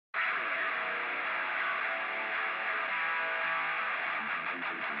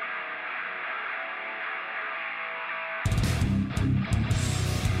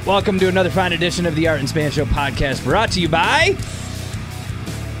Welcome to another fine edition of the Art and Span Show podcast, brought to you by...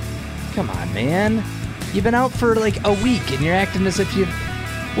 Come on, man. You've been out for like a week, and you're acting as if you...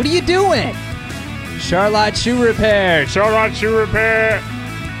 What are you doing? Charlotte Shoe Repair. Charlotte Shoe Repair.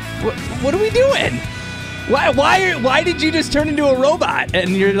 What are we doing? Why did you just turn into a robot? And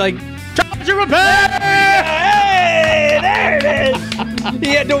you're like... Charlotte Shoe Repair! Hey, there it is!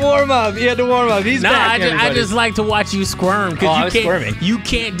 He had to warm up. He's back, I just like to watch you squirm. I was squirming. You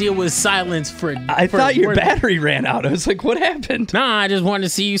can't deal with silence for... I thought your battery ran out. I was like, what happened? No, I just wanted to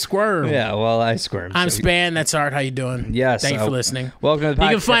see you squirm. Yeah, well, I squirmed. I'm Span. That's Art. How you doing? Yes. Thanks for listening. Welcome to the podcast.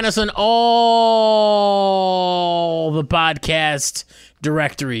 You can find us on all the podcast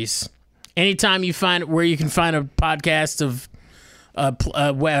directories. Anytime you find where you can find a podcast of... a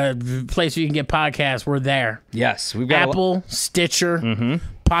place where you can get podcasts, we're there. Yes, we've got Apple, Stitcher,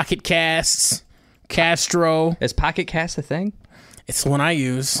 Pocket Casts, Castro. Is Pocket Cast a thing? It's the one I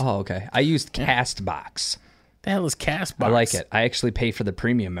use. Oh, okay. I used Castbox. The hell is Castbox? I like it. I actually pay for the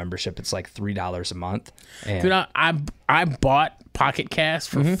premium membership. It's like $3 a month. And Dude, I bought Pocket Cast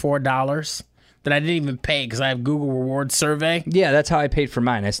for $4 that I didn't even pay because I have Google Rewards Survey. Yeah, that's how I paid for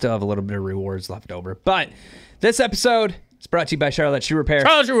mine. I still have a little bit of rewards left over. But this episode... It's brought to you by Charlotte Shoe Repair.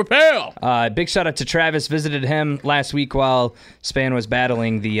 Charlotte Shoe Repair! Big shout out to Travis. Visited him last week while Span was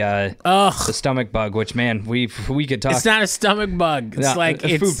battling the stomach bug, which, man, we could talk. It's not a stomach bug. It's like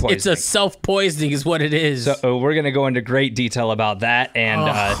food poisoning. It's a self-poisoning is what it is. So we're going to go into great detail about that and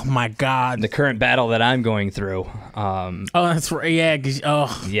oh, my God. the current battle that I'm going through. That's right. Yeah.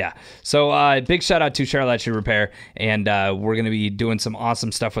 Yeah. So big shout out to Charlotte Shoe Repair, and we're going to be doing some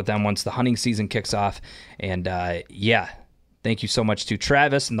awesome stuff with them once the hunting season kicks off. And yeah. Thank you so much to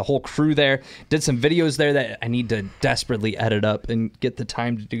Travis and the whole crew there. Did some videos there that I need to desperately edit up and get the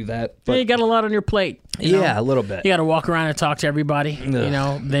time to do that. But you got a lot on your plate. You know? A little bit. You got to walk around and talk to everybody,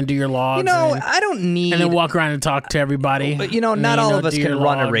 then do your logs. I don't need... And then walk around and talk to everybody. But, not all of us can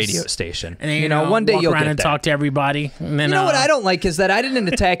run a radio station. And then, one day walk you'll around get and that. talk to everybody. And then, what I don't like is that I didn't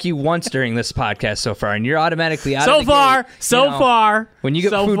attack you once during this podcast so far, and you're automatically out of the gate. So far. When you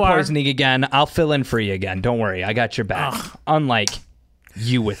get food poisoning again, I'll fill in for you again. Don't worry. I got your back. Unlike...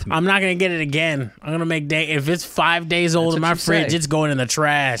 you with me. I'm not going to get it again. I'm going to make if it's 5 days old in my fridge, it's going in the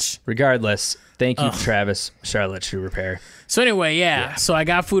trash. Regardless, thank you, Travis, Charlotte Shoe Repair. So anyway, yeah. So I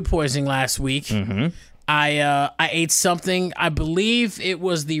got food poisoning last week. Mm-hmm. I ate something. I believe it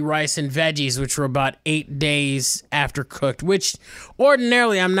was the rice and veggies, which were about 8 days after cooked, which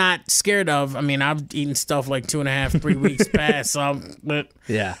ordinarily I'm not scared of. I mean, I've eaten stuff like 2.5, 3 weeks past. But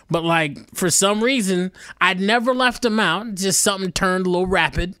like for some reason, I'd never left them out. Just something turned a little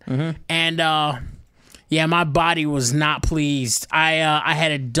rapid, and my body was not pleased. I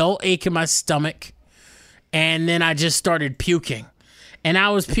had a dull ache in my stomach, and then I just started puking. And I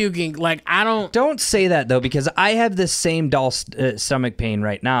was puking like Don't say that though, because I have this same dull stomach pain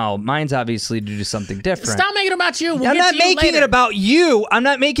right now. Mine's obviously due to something different. Stop making it about you. I'm not making it about you. I'm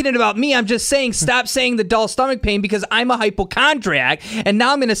not making it about me. I'm just saying stop saying the dull stomach pain because I'm a hypochondriac, and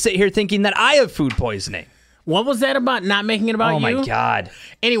now I'm going to sit here thinking that I have food poisoning. What was that about? Not making it about you? Oh my God.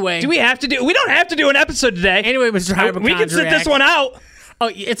 Anyway, we don't have to do an episode today. Anyway, Mr. Hypochondriac. We can sit this one out. Oh,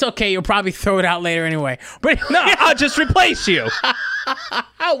 it's okay. You'll probably throw it out later anyway. But no, I'll just replace you.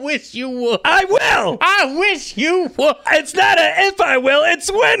 I wish you would. I will. I wish you would. It's not a if I will,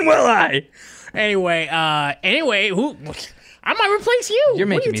 it's when will I. Anyway, who? I might replace you. You're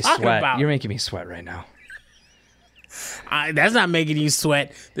making me sweat. About? You're making me sweat right now. That's not making you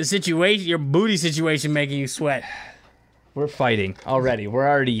sweat. The situation, your booty situation, making you sweat. We're fighting already. We're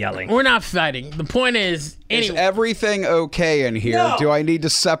already yelling. We're not fighting. The point is... Is everything okay in here? No. Do I need to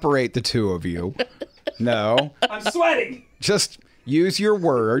separate the two of you? No. I'm sweating. Just use your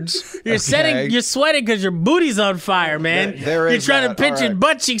words. You're sweating because your booty's on fire, man. You're trying to pinch your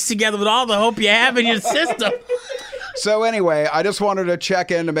butt cheeks together with all the hope you have in your system. So anyway, I just wanted to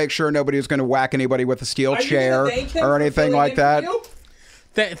check in to make sure nobody was going to whack anybody with a steel chair or anything like that.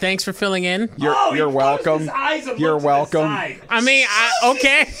 Thanks for filling in. You're welcome. You're welcome. I mean,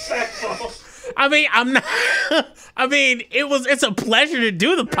 okay. I mean, I'm not. I mean, it's a pleasure to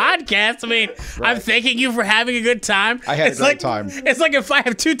do the podcast. I mean, right. I'm thanking you for having a good time. I had a great time. It's like if I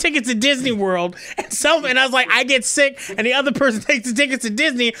have 2 tickets to Disney World and I was like, I get sick, and the other person takes the tickets to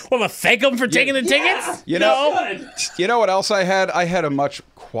Disney. Well, I'm gonna thank them for taking the tickets. You know what else I had? I had a much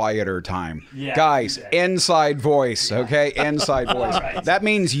quieter time. Yeah, guys, exactly. Inside voice, okay? Inside voice. Right. That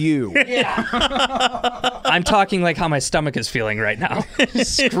means you. Yeah. I'm talking like how my stomach is feeling right now.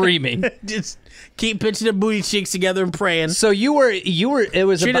 Screaming. Just keep pitching the booty cheeks together and praying. So you were it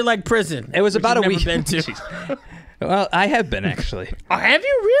was treated like prison. It was about a week. Been to. Well, I have been actually. Oh, have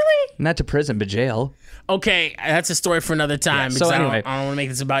you really? Not to prison, but jail. Okay, that's a story for another time. Yeah, so anyway. I don't want to make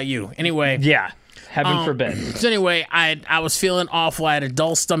this about you. Anyway. Yeah. Heaven forbid. So anyway, I was feeling awful. I had a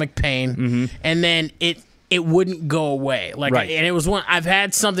dull stomach pain, and then it wouldn't go away. Like, right. And it was one I've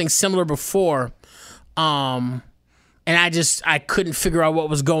had something similar before, and I couldn't figure out what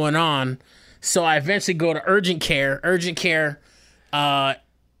was going on. So I eventually go to urgent care. Urgent care.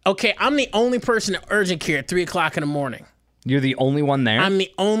 Okay, I'm the only person at urgent care at 3:00 in the morning. You're the only one there? I'm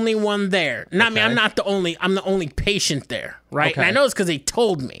the only one there. Not me. I'm not the only. I'm the only patient there. Right. Okay. And I know it's because they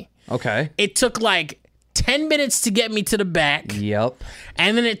told me. Okay. It took like 10 minutes to get me to the back. Yep.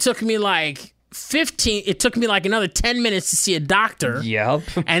 And then it took me like 15. It took me like another 10 minutes to see a doctor. Yep.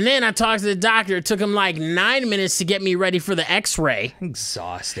 And then I talked to the doctor. It took him like 9 minutes to get me ready for the X-ray.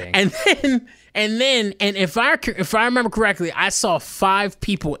 Exhausting. And if I remember correctly, I saw 5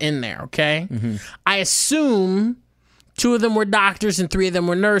 people in there. Okay. I assume 2 of them were doctors and 3 of them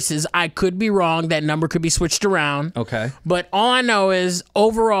were nurses. I could be wrong. That number could be switched around. Okay. But all I know is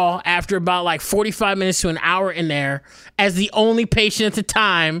overall, after about like 45 minutes to an hour in there, as the only patient at the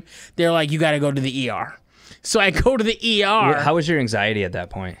time, they're like, you got to go to the ER. So I go to the ER. How was your anxiety at that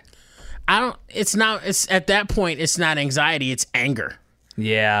point? It's at that point, it's not anxiety, it's anger.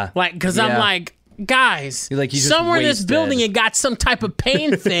 Yeah. Like, because I'm like, guys, somewhere in this building it got some type of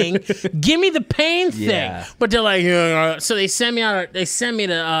pain thing. Give me the pain thing. But they're like, so they send me out. They send me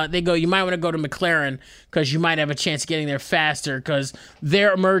to. They go, you might want to go to McLaren because you might have a chance of getting there faster because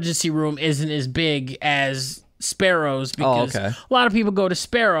their emergency room isn't as big as Sparrow's because a lot of people go to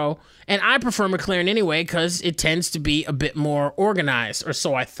Sparrow, and I prefer McLaren anyway because it tends to be a bit more organized, or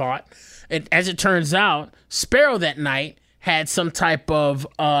so I thought. As it turns out, Sparrow that night had some type of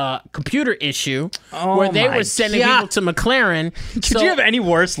computer issue where they were sending people to McLaren. Could you have any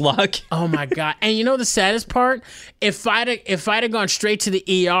worse luck? Oh my God. And you know the saddest part? If I'd have gone straight to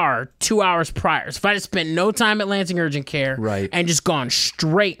the ER 2 hours prior, if I'd have spent no time at Lansing Urgent Care and just gone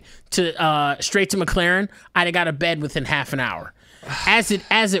straight to McLaren, I'd have got a bed within half an hour. As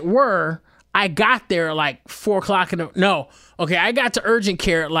it were, I got there at like 4:00 I got to urgent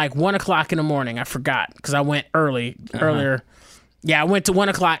care at like 1:00 in the morning. I forgot because I went earlier. Yeah, I went to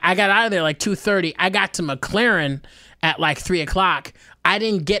 1:00. I got out of there like 2:30. I got to McLaren at like 3:00. I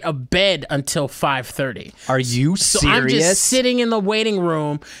didn't get a bed until 5:30. Are you serious? So I'm just sitting in the waiting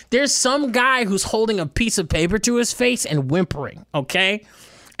room. There's some guy who's holding a piece of paper to his face and whimpering, okay?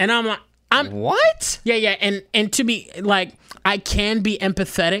 And I'm like, what? Yeah. And to be like, I can be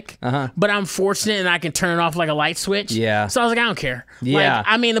empathetic, but I'm fortunate and I can turn it off like a light switch. Yeah. So I was like, I don't care. Yeah. Like,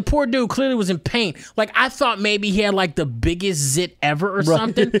 I mean, the poor dude clearly was in pain. Like, I thought maybe he had like the biggest zit ever or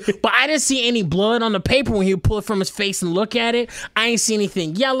something, but I didn't see any blood on the paper when he would pull it from his face and look at it. I ain't see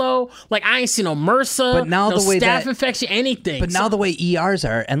anything yellow. Like, I ain't see no MRSA, but now no the way staph infection, anything. But now the way ERs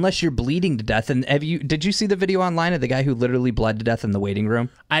are, unless you're bleeding to death, and did you see the video online of the guy who literally bled to death in the waiting room?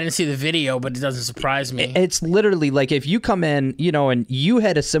 I didn't see the video, but it doesn't surprise me. It's literally like if you come in, and you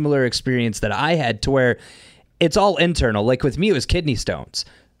had a similar experience that I had to where it's all internal. Like with me, it was kidney stones.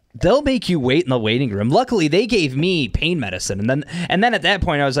 They'll make you wait in the waiting room. Luckily, they gave me pain medicine. And then at that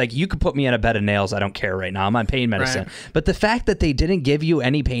point, I was like, you could put me on a bed of nails. I don't care right now. I'm on pain medicine. Right. But the fact that they didn't give you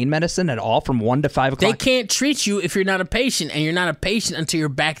any pain medicine at all from 1 to 5 o'clock. They can't treat you if you're not a patient, and you're not a patient until you're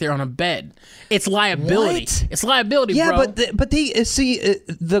back there on a bed. It's liability. What? It's liability, yeah, bro. but they see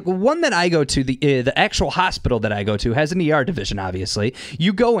the one that I go to, the actual hospital that I go to has an ER division, obviously.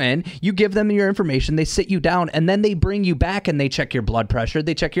 You go in, you give them your information, they sit you down, and then they bring you back and they check your blood pressure,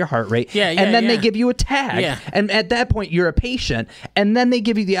 they check your heart rate. And then they give you a tag. Yeah. And at that point, you're a patient. And then they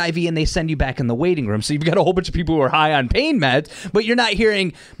give you the IV and they send you back in the waiting room. So you've got a whole bunch of people who are high on pain meds, but you're not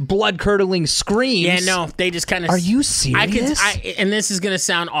hearing blood-curdling screams. Yeah, no. They just kind of... Are you serious? And this is going to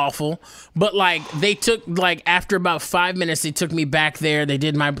sound awful, but like they took, like after about 5 minutes, they took me back there. They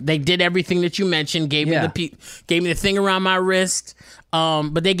did everything that you mentioned, gave me the thing around my wrist.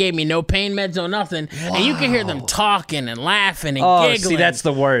 But they gave me no pain meds, no nothing. Wow. And you can hear them talking and laughing and giggling. See, that's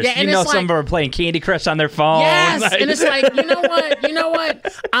the worst. Yeah, some of them are playing Candy Crush on their phone. Yes, and it's like, you know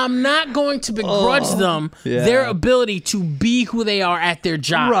what? I'm not going to begrudge them their ability to be who they are at their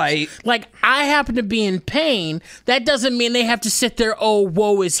job. Right. Like, I happen to be in pain. That doesn't mean they have to sit there, oh,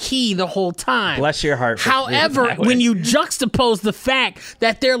 woe is he the whole time. Bless your heart. However, when you juxtapose the fact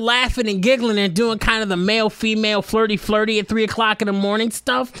that they're laughing and giggling and doing kind of the male-female flirty at 3 o'clock in the morning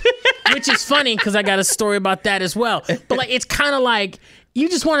stuff, which is funny because I got a story about that as well. But like, it's kind of like, you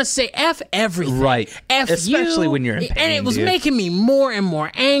just want to say F everything. Right. F especially you. when you're in pain, and it was dude. making me more and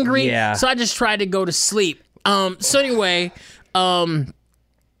more angry. Yeah. So I just tried to go to sleep. So anyway, I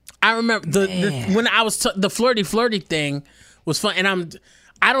remember when I was the flirty thing was fun, and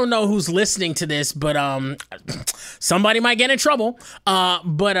I don't know who's listening to this, but somebody might get in trouble.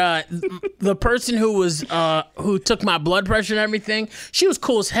 But the person who took my blood pressure and everything, she was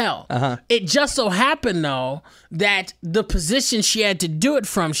cool as hell. It just so happened though that the position she had to do it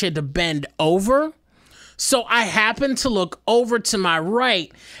from, she had to bend over. So I happened to look over to my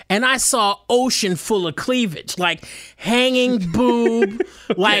right, and I saw ocean full of cleavage, like hanging boob,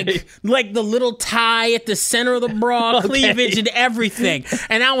 like the little tie at the center of the bra, cleavage and everything.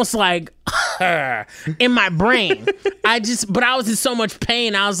 And I was like, in my brain, but I was in so much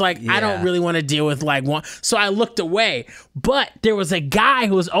pain. I was like, I don't really want to deal with like one. So I looked away, but there was a guy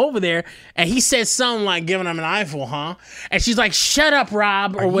who was over there, and he said something like giving him an eyeful, huh? And she's like, shut up,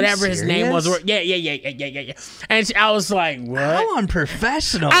 Rob, or whatever his name was. Yeah. And I was like, what? How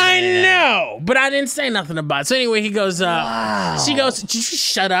unprofessional. I know, but I didn't say nothing about it. So anyway, he goes, she goes, just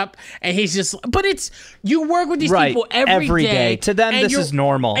shut up. And he's just, but you work with these people every day. To them, this is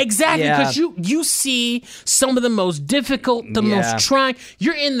normal. Exactly, because you see some of the most difficult, the most trying.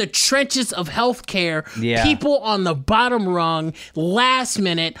 You're in the trenches of healthcare. Yeah. People on the bottom rung, last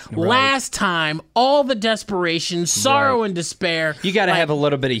minute, last time, all the desperation, sorrow and despair. You got to have a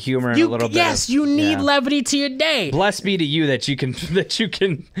little bit of humor and a little bit. Yes, you need levity to your day. Blessed be to you that you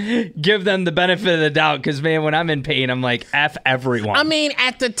can give them the benefit of the doubt. Because man, when I'm in pain, I'm like F everyone. I mean,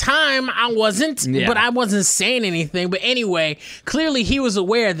 at the time I wasn't, but I wasn't saying anything. But anyway, clearly he was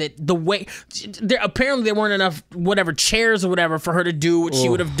aware that the way apparently there weren't enough chairs or whatever for her to do what she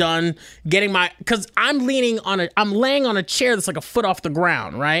would have done. Because I'm laying on a chair that's like a foot off the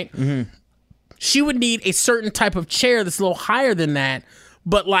ground, right? Mm-hmm. She would need a certain type of chair that's a little higher than that.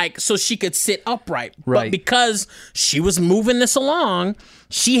 But like, so she could sit upright. Right. But because she was moving this along,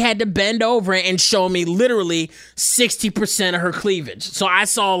 she had to bend over and show me literally 60% of her cleavage. So I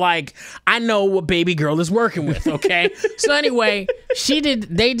saw I know what baby girl is working with, okay? So anyway,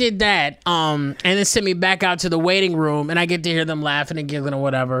 they did that, and then sent me back out to the waiting room, and I get to hear them laughing and giggling or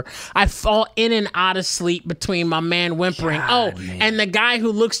whatever. I fall in and out of sleep between my man whimpering. And the guy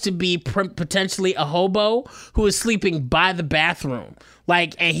who looks to be potentially a hobo who is sleeping by the bathroom.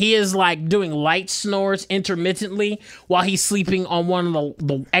 And he is doing light snores intermittently while he's sleeping on one of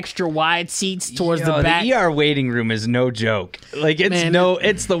the extra wide seats towards the back. The ER waiting room is no joke.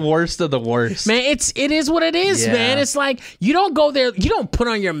 It's the worst of the worst. Man, it is what it is, man. It's you don't go there, you don't put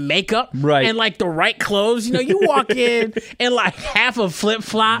on your makeup and the right clothes. You walk in half a flip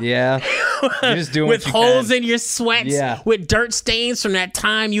flop. Yeah. You're just doing with holes in your sweats. Yeah. With dirt stains from that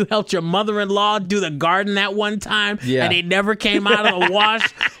time you helped your mother-in-law do the garden that one time and they never came out of the wash.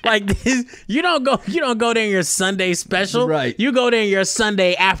 You don't go there in your Sunday special. Right. You go there in your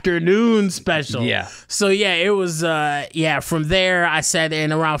Sunday afternoon special. Yeah. So it was from there I sat there,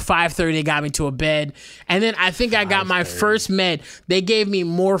 and around 5:30 they got me to a bed. And then I think I got my first med. They gave me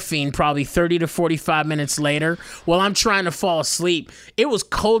morphine probably 30 to 45 minutes later while I'm trying to fall asleep. It was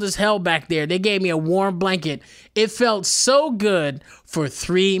cold as hell back there. They gave me a warm blanket. It felt so good for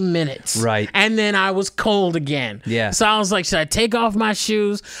 3 minutes. Right. And then I was cold again. Yeah. So I was like, should I take off my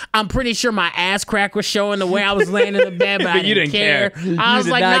shoes? I'm pretty sure my ass crack was showing the way I was laying in the bed, but I didn't care. I was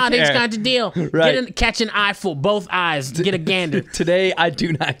like, nah, they just got the deal. Right. Catch an eyeful, both eyes, get a gander. Today, I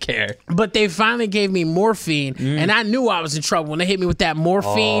do not care. But they finally gave me morphine, and I knew I was in trouble when they hit me with that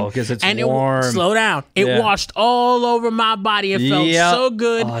morphine. Oh, because it's warm. Slow down. It washed all over my body. It felt so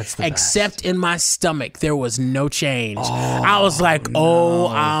good, except in my stomach. There was no change. I was like,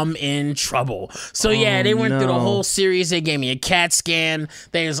 I'm in trouble. So they went through the whole series. They gave me a CAT scan.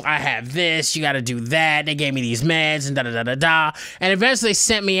 I have this, you got to do that. They gave me these meds and da-da-da-da-da. And eventually they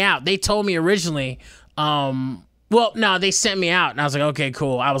sent me out. They told me originally, they sent me out, and I was like, okay,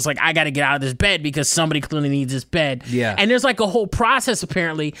 cool. I was like, I got to get out of this bed because somebody clearly needs this bed. Yeah. And there's a whole process,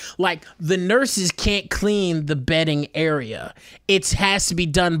 apparently. The nurses can't clean the bedding area. It has to be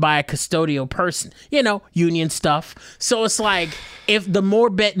done by a custodial person. Union stuff. So it's if the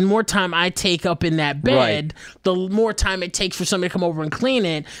more time I take up in that bed, the more time it takes for somebody to come over and clean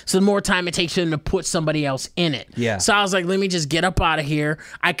it. So the more time it takes for them to put somebody else in it. Yeah. So I was like, let me just get up out of here.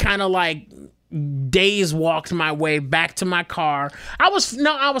 I kind of days walked my way back to my car. I was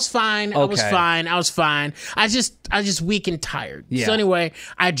fine. Okay. I was fine. I just weak and tired. Yeah. So anyway,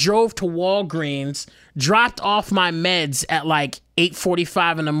 I drove to Walgreens, dropped off my meds at like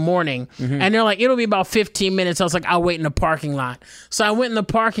 8:45 in the morning, and they're like, it'll be about 15 minutes. I was like, I'll wait in the parking lot. So I went in the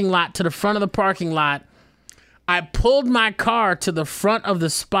parking lot to the front of the parking lot. I pulled my car to the front of the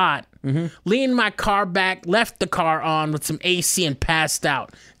spot, leaned my car back, left the car on with some AC, and passed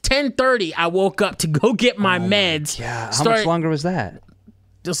out. 10:30, I woke up to go get my meds. Yeah. How much longer was that?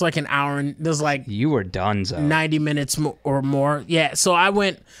 Just like an hour, and there's like You were donezo. 90 minutes or more. Yeah. So I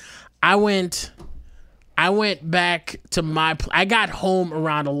went back to I got home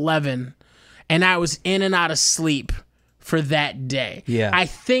around 11, and I was in and out of sleep for that day. Yeah. I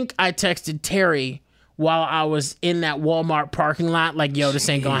think I texted Terry while I was in that Walmart parking lot, like, yo, this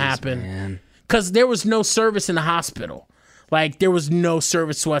ain't gonna happen. Man. Because there was no service in the hospital. Like, there was no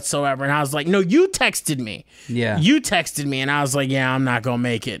service whatsoever. And I was like, no, you texted me. Yeah. You texted me. And I was like, yeah, I'm not going to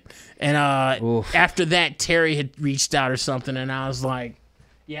make it. And after that, Terry had reached out or something. And I was like,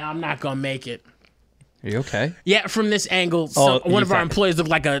 yeah, I'm not going to make it. Are you okay? Yeah, from this angle, one of our employees looked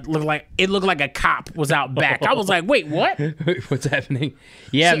like a cop was out back. I was like, wait, what? What's happening?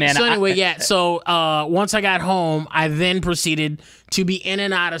 Yeah, man. So anyway, So once I got home, I then proceeded to be in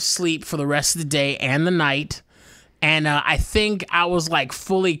and out of sleep for the rest of the day and the night. And I think I was like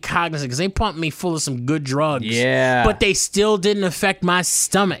fully cognizant because they pumped me full of some good drugs. Yeah. But they still didn't affect my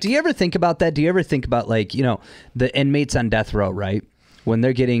stomach. Do you ever think about that? Do you ever think about, like, you know, the inmates on death row, right? When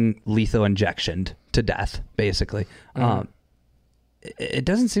they're getting lethal injectioned to death, basically. It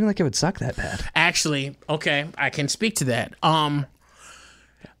doesn't seem like it would suck that bad. Actually, okay, I can speak to that.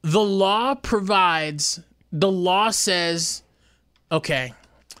 The law says,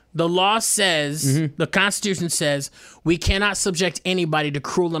 the Constitution says we cannot subject anybody to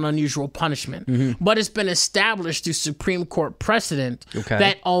cruel and unusual punishment. But it's been established through Supreme Court precedent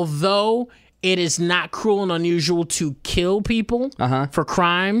that although it is not cruel and unusual to kill people for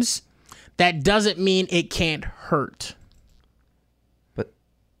crimes, that doesn't mean it can't hurt.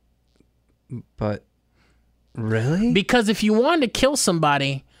 But really? Because if you wanted to kill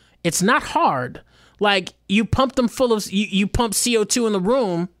somebody, it's not hard. Like, you pump them full of, you pump CO2 in the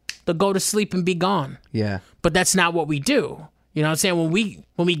room, they'll go to sleep and be gone. Yeah. But that's not what we do. You know what I'm saying?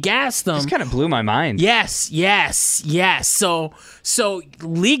 When we gas them. This kind of blew my mind. Yes. So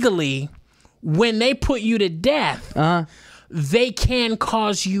legally, when they put you to death, they can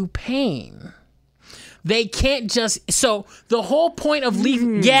cause you pain. They can't just. So the whole point of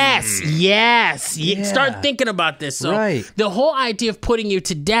leaving. Yes. Yeah. Start thinking about this. So right. The whole idea of putting you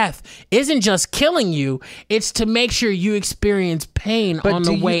to death isn't just killing you. It's to make sure you experience pain on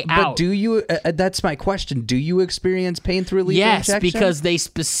the way out. But do you? That's my question. Do you experience pain through lethal injection? Yes, because they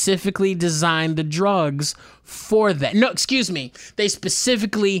specifically designed the drugs for that. No, excuse me. They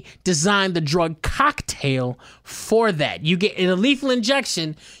specifically designed the drug cocktail for that. You get in a lethal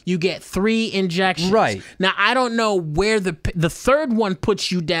injection, you get 3 injections. Right. Now, I don't know where the third one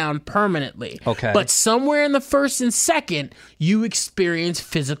puts you down permanently. Okay. But somewhere in the first and second, you experience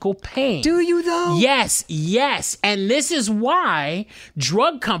physical pain. Do you though? Yes. And this is why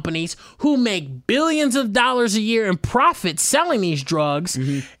drug companies who make billions of dollars a year in profit selling these drugs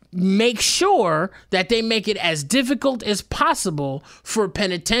make sure that they make it as difficult as possible for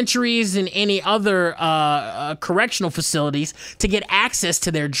penitentiaries and any other correctional facilities to get access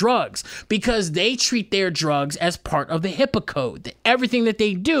to their drugs, because they treat their drugs as part of the HIPAA code. Everything that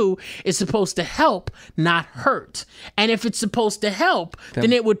they do is supposed to help, not hurt. And if it's supposed to help,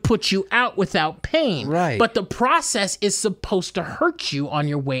 then it would put you out without pain. Right. But the process is supposed to hurt you on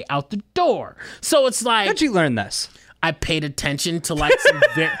your way out the door. So it's like... How'd you learn this? I paid attention to like some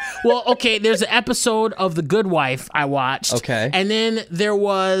there's an episode of The Good Wife I watched. Okay. And then there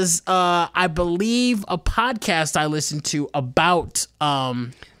was I believe a podcast I listened to about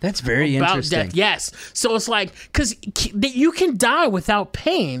that's very interesting. Death. Yes. So it's like, because you can die without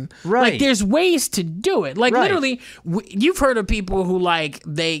pain. Right. Like, there's ways to do it. Like, literally, you've heard of people who, like,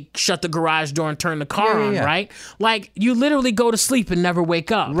 they shut the garage door and turn the car on, right? Like, you literally go to sleep and never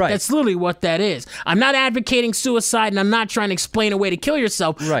wake up. Right. That's literally what that is. I'm not advocating suicide, and I'm not trying to explain a way to kill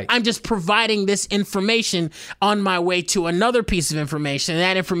yourself. Right. I'm just providing this information on my way to another piece of information, and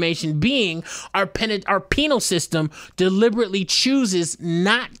that information being our penal system deliberately chooses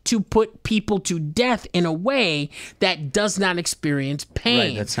not to put people to death in a way that does not experience pain.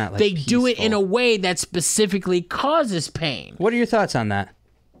 Right, that's not like they peaceful. do it in a way that specifically causes pain. What are your thoughts on that?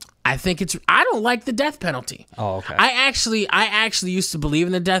 I don't like the death penalty. Oh, okay. I actually used to believe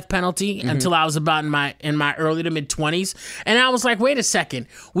in the death penalty until I was about in my early to mid 20s, and I was like, wait a second,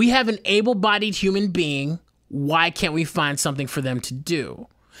 we have an able-bodied human being. Why can't we find something for them to do?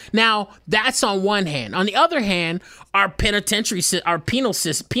 Now, that's on one hand. On the other hand, our penal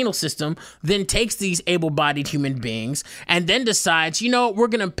system then takes these able-bodied human beings and then decides, we're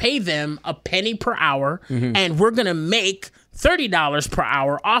going to pay them a penny per hour, and we're going to make $30 per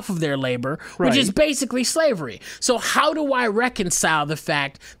hour off of their labor, which is basically slavery. So how do I reconcile the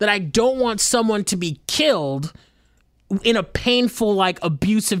fact that I don't want someone to be killed in a painful,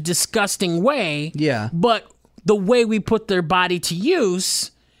 abusive, disgusting way, but the way we put their body to use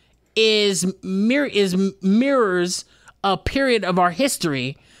mirrors a period of our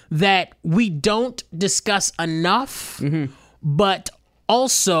history that we don't discuss enough, but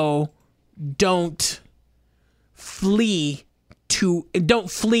also don't flee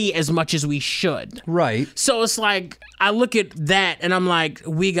as much as we should. Right. So it's like I look at that and I'm like,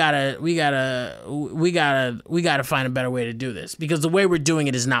 we gotta find a better way to do this because the way we're doing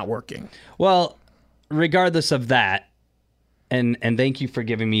it is not working. Well, regardless of that, and thank you for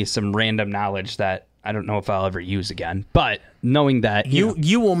giving me some random knowledge that I don't know if I'll ever use again. But knowing that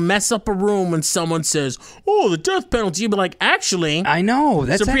you will mess up a room when someone says, "Oh, the death penalty," you'll be like, "Actually, I know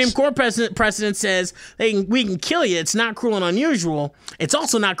that's Supreme Court precedent says we can kill you. It's not cruel and unusual. It's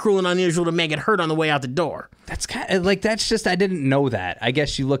also not cruel and unusual to make it hurt on the way out the door." That's kind of that's just I didn't know that. I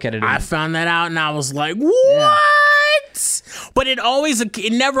guess you look at it. I found that out and I was like, "What?" Yeah. But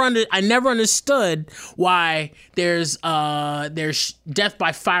I never understood why there's death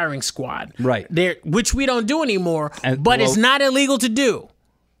by firing squad, right? Which we don't do anymore, but it's not illegal to do.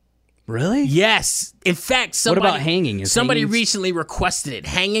 Really? Yes. In fact, what about hanging? Somebody recently requested it.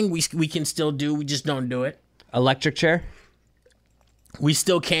 Hanging, we can still do. We just don't do it. Electric chair? We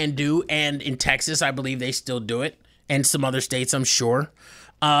still can do, and in Texas, I believe they still do it, and some other states, I'm sure.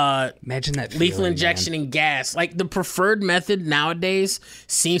 Imagine that lethal injection and gas. The preferred method nowadays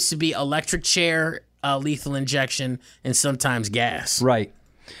seems to be electric chair, lethal injection, and sometimes gas. Right.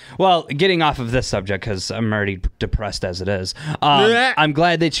 Well, getting off of this subject because I'm already depressed as it is. I'm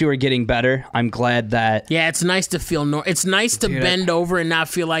glad that you are getting better. I'm glad that it's nice to feel it's nice to bend over and not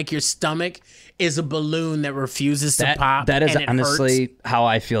feel like your stomach is a balloon that refuses to pop. That is honestly hurts. how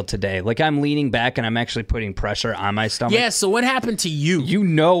I feel today. I'm leaning back and I'm actually putting pressure on my stomach. Yeah, so what happened to you? You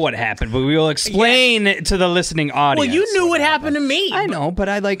know what happened, but we will explain to the listening audience. Well, you knew what happened to me. I know, but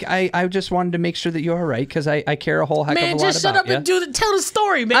I just wanted to make sure that you're all right because I care a whole heck of a lot about you. Man, just shut up and tell the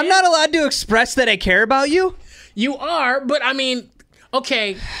story, man. I'm not allowed to express that I care about you. You are, but I mean,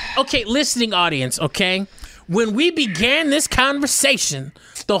 okay, listening audience, okay? When we began this conversation,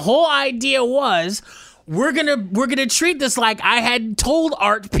 the whole idea was we're gonna treat this like I had told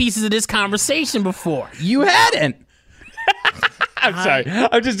Art pieces of this conversation before. You hadn't. I'm sorry.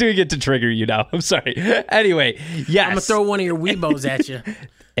 I'm just doing it to trigger you now. I'm sorry. Anyway, yes. I'm gonna throw one of your Weebos at you.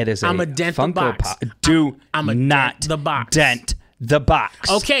 It is I'm a dent Funko the box. I'm a not dent the box. Dent the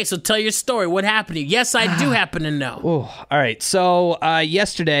box. Okay, so tell your story. What happened to you? Yes, I do happen to know. Oh, all right. So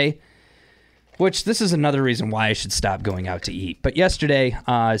yesterday, which this is another reason why I should stop going out to eat. But yesterday,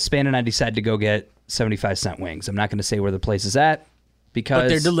 Span and I decided to go get 75-cent wings. I'm not going to say where the place is at because... But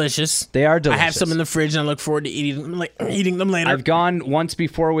they're delicious. They are delicious. I have some in the fridge and I look forward to eating them later. I've gone once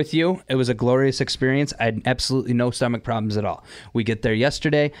before with you. It was a glorious experience. I had absolutely no stomach problems at all. We get there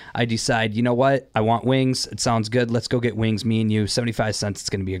yesterday. I decide, you know what? I want wings. It sounds good. Let's go get wings, me and you. 75 cents.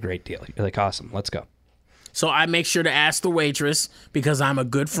 It's going to be a great deal. You're like, awesome. Let's go. So I make sure to ask the waitress because I'm a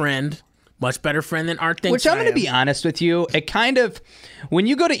good friend. Much better friend than Art thinks. Which I'm going to be honest with you. It kind of, when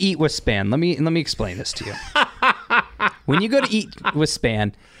you go to eat with Span, let me explain this to you. When you go to eat with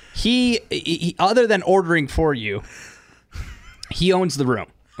Span, he other than ordering for you, he owns the room.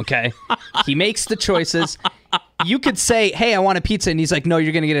 Okay, he makes the choices. You could say, "Hey, I want a pizza," and he's like, "No,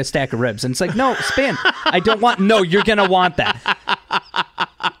 you're going to get a stack of ribs." And it's like, "No, Span, I don't want." No, you're going to want that.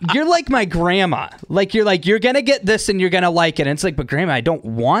 You're like my grandma. You're going to get this and you're going to like it. And it's like, but Grandma, I don't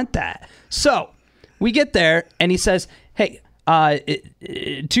want that. So we get there and he says, hey,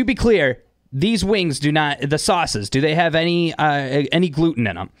 to be clear, these wings do not, the sauces, do they have any gluten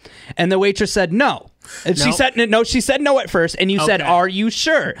in them? And the waitress said, no. And she said no at first. And you said, are you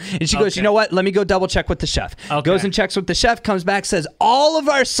sure? And she goes, you know what? Let me go double check with the chef. Okay. Goes and checks with the chef, comes back, says all of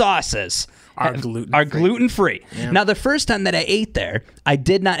our sauces are gluten-free. Yeah. Now, the first time that I ate there, I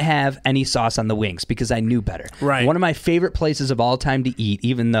did not have any sauce on the wings because I knew better. Right. One of my favorite places of all time to eat,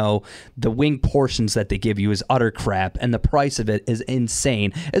 even though the wing portions that they give you is utter crap and the price of it is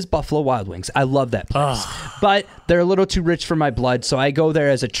insane, is Buffalo Wild Wings. I love that place. But they're a little too rich for my blood, so I go there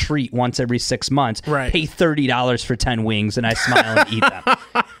as a treat once every 6 months, pay $30 for 10 wings, and I smile and eat them.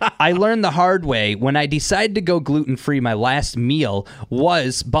 I learned the hard way. When I decided to go gluten-free, my last meal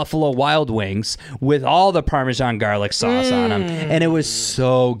was Buffalo Wild Wings with all the Parmesan garlic sauce on them, and it was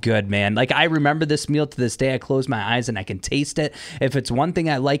so good, man. Like, I remember this meal to this day. I close my eyes and I can taste it. If it's one thing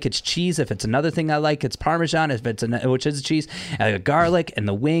I like, it's cheese. If it's another thing I like, it's Parmesan. If it's which is cheese, garlic, and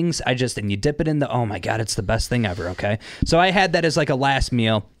the wings. And you dip it in the. Oh my God, it's the best thing ever. Okay, so I had that as like a last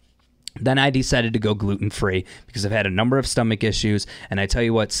meal. Then I decided to go gluten-free because I've had a number of stomach issues. And I tell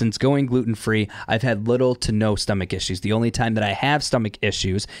you what, since going gluten-free, I've had little to no stomach issues. The only time that I have stomach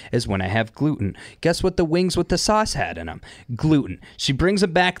issues is when I have gluten. Guess what the wings with the sauce had in them? Gluten. She brings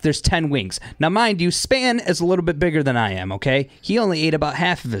them back. There's 10 wings. Now, mind you, Span is a little bit bigger than I am, okay? He only ate about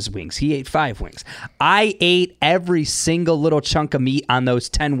half of his wings. He ate 5 wings. I ate every single little chunk of meat on those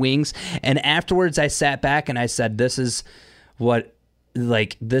 10 wings. And afterwards, I sat back and I said, this is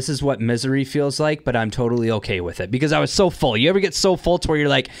what misery feels like, but I'm totally okay with it because I was so full. You ever get so full to where you're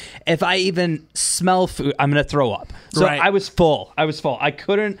like, if I even smell food, I'm going to throw up. So I was full. I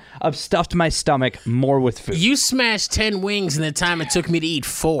couldn't have stuffed my stomach more with food. You smashed 10 wings in the time it took me to eat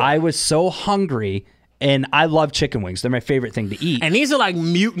 4. I was so hungry. And I love chicken wings. They're my favorite thing to eat. And these are like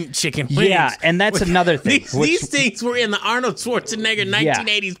mutant chicken wings. Yeah, and that's another thing. These things were in the Arnold Schwarzenegger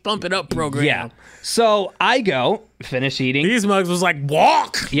 1980s Pump It Up program. Yeah. So I go, finish eating. These mugs was like,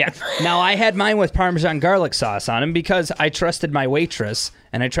 walk! Yeah. Now, I had mine with Parmesan garlic sauce on them because I trusted my waitress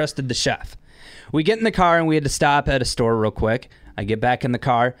and I trusted the chef. We get in the car and we had to stop at a store real quick. I get back in the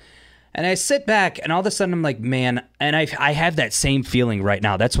car. And I sit back, and all of a sudden I'm like, man, and I have that same feeling right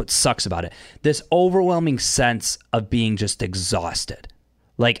now. That's what sucks about it. This overwhelming sense of being just exhausted.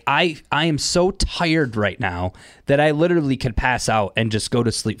 Like, I am so tired right now that I literally could pass out and just go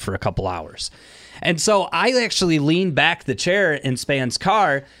to sleep for a couple hours. And so I actually leaned back the chair in Span's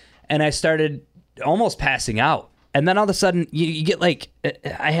car, and I started almost passing out. And then all of a sudden, you get like,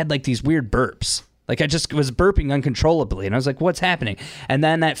 I had like these weird burps. Like, I just was burping uncontrollably, and I was like, what's happening? And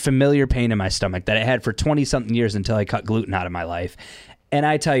then that familiar pain in my stomach that I had for 20-something years until I cut gluten out of my life. And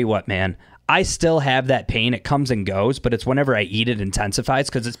I tell you what, man, I still have that pain. It comes and goes, but it's whenever I eat, it intensifies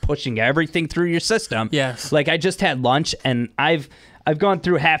because it's pushing everything through your system. Yes. Like, I just had lunch, and I've gone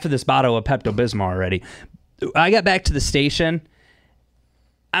through half of this bottle of Pepto-Bismol already. I got back to the station.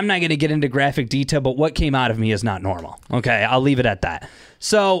 I'm not going to get into graphic detail, but what came out of me is not normal. Okay, I'll leave it at that.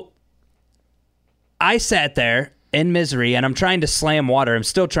 So I sat there in misery, and I'm trying to slam water. I'm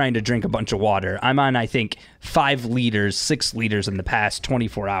still trying to drink a bunch of water. I'm on, I think, 5 liters, 6 liters in the past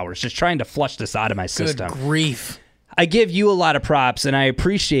 24 hours, just trying to flush this out of my system. Good grief. I give you a lot of props, and I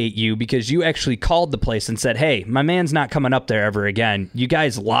appreciate you because you actually called the place and said, hey, my man's not coming up there ever again. You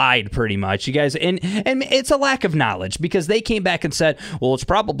guys lied pretty much. You guys, and it's a lack of knowledge because they came back and said, well, it's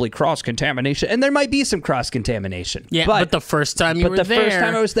probably cross-contamination, and there might be some cross-contamination. Yeah, but the first time you were there. But the first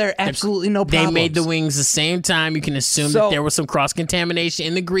time I was there, absolutely no problems. They made the wings the same time. You can assume that there was some cross-contamination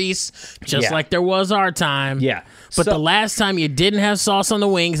in the grease, just like there was our time. Yeah. But the last time you didn't have sauce on the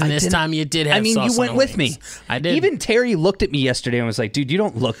wings, and this time you did have sauce on the wings. I mean, you went with me. I did. Even Terry looked at me yesterday and was like, dude, you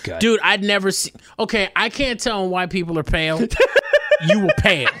don't look good. Dude, I'd never seen... Okay, I can't tell why people are pale. You were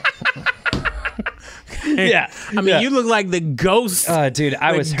pale. Yeah. I mean, you look like the ghost. Dude,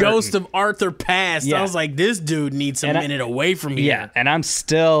 I was hurting. Ghost of Arthur Past. Yeah. I was like, this dude needs a minute away from here. Yeah, and I'm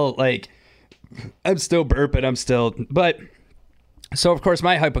still burping. But, so of course,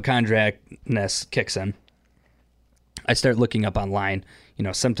 my hypochondriacness kicks in. I start looking up online,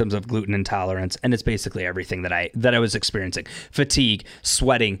 symptoms of gluten intolerance, and it's basically everything that I was experiencing: fatigue,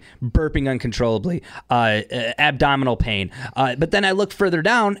 sweating, burping uncontrollably, abdominal pain. But then I looked further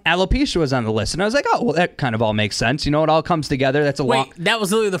down, alopecia was on the list, and I was like, oh, well, that kind of all makes sense. It all comes together. That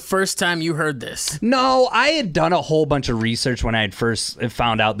was literally the first time you heard this. No, I had done a whole bunch of research when I had first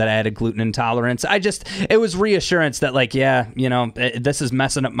found out that I had a gluten intolerance. it was reassurance that this is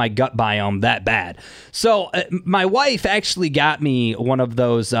messing up my gut biome that bad. So my wife actually got me one of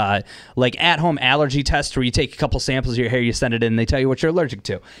those at-home allergy tests where you take a couple samples of your hair, you send it in, and they tell you what you're allergic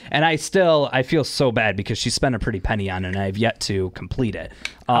to. And I feel so bad because she spent a pretty penny on it, and I have yet to complete it.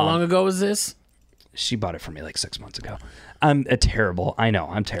 How long ago was this? She bought it for me like 6 months ago. I'm terrible. I know,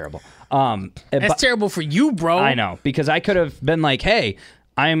 I'm terrible. That's terrible for you, bro. I know, because I could have been like, hey,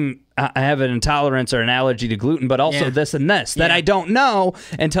 I'm I have an intolerance or an allergy to gluten, but also this and this that I don't know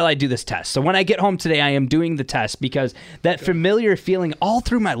until I do this test. So when I get home today, I am doing the test because that familiar feeling all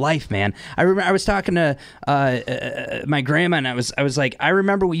through my life, man. I remember I was talking to my grandma, and I was like, I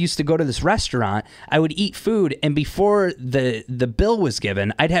remember we used to go to this restaurant. I would eat food, and before the bill was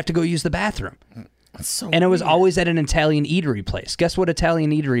given, I'd have to go use the bathroom. And it was always at an Italian eatery place. Guess what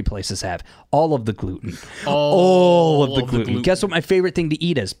Italian eatery places have? All of the gluten. All of the gluten. Guess what my favorite thing to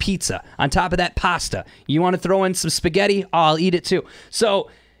eat is? Pizza. On top of that, pasta. You want to throw in some spaghetti? I'll eat it too.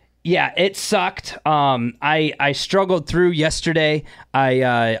 So, yeah, it sucked. I struggled through yesterday.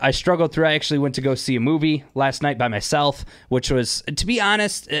 I struggled through. I actually went to go see a movie last night by myself, which was, to be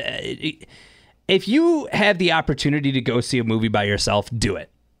honest, if you have the opportunity to go see a movie by yourself, do it.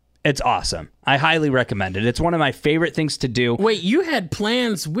 It's awesome. I highly recommend it. It's one of my favorite things to do. Wait, you had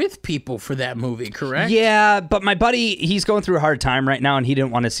plans with people for that movie, correct? Yeah, but my buddy, he's going through a hard time right now, and he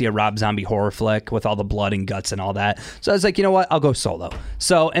didn't want to see a Rob Zombie horror flick with all the blood and guts and all that. So I was like, you know what? I'll go solo.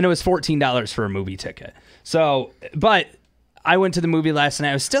 And it was $14 for a movie ticket. So, but I went to the movie last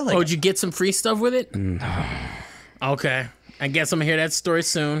night. I was still like... Oh, did you get some free stuff with it? Okay. I guess I'm going to hear that story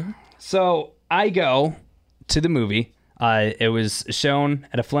soon. So I go to the movie. It was shown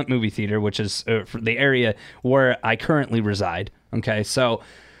at a Flint movie theater, which is the area where I currently reside. Okay, so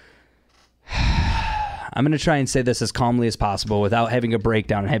I'm going to try and say this as calmly as possible without having a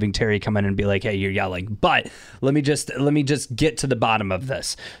breakdown and having Terry come in and be like, hey, you're yelling. But let me just get to the bottom of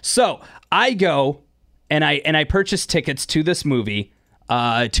this. So I go and I purchased tickets to this movie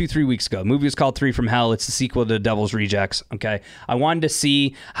 2-3 weeks ago. The movie was called 3 from Hell. It's the sequel to Devil's Rejects. Okay, I wanted to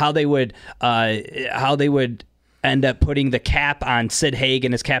see how they would end up putting the cap on Sid Haig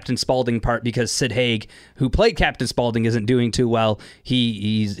and his Captain Spaulding part, because Sid Haig, who played Captain Spaulding, isn't doing too well.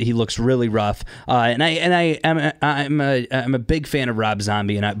 He looks really rough. I'm a big fan of Rob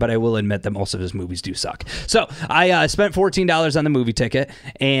Zombie, but I will admit that most of his movies do suck. So I spent $14 on the movie ticket,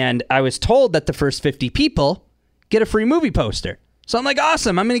 and I was told that the first 50 people get a free movie poster. So I'm like,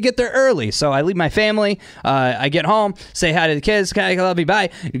 awesome, I'm going to get there early. So I leave my family. I get home, say hi to the kids. I love you, bye.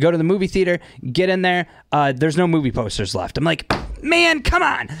 You go to the movie theater, get in there. There's no movie posters left. I'm like, man, come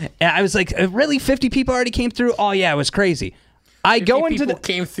on. And I was like, really? 50 people already came through? Oh, yeah, it was crazy. I go into the...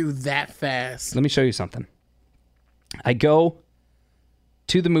 came through that fast. Let me show you something. I go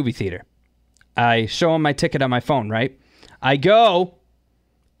to the movie theater. I show them my ticket on my phone, right? I go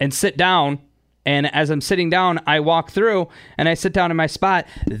and sit down. And as I'm sitting down, I walk through and I sit down in my spot.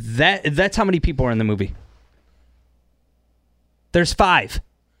 That's how many people are in the movie. There's 5.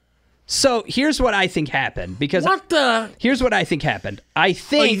 So here's what I think happened. Here's what I think happened. I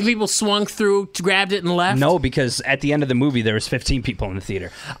think people swung through, grabbed it, and left. No, because at the end of the movie there was 15 people in the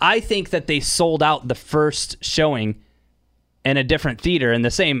theater. I think that they sold out the first showing in a different theater in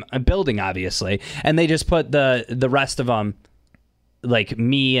the same building, obviously, and they just put the rest of them. Like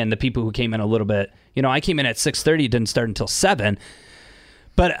me and the people who came in a little bit, I came in at 6:30. It didn't start until 7.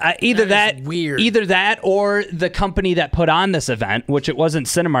 But either that or the company that put on this event, which it wasn't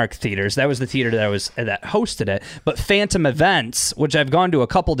Cinemark Theaters, that was the theater that hosted it. But Phantom Events, which I've gone to a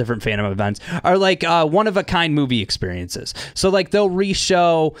couple different Phantom Events, are like one of a kind movie experiences. So like they'll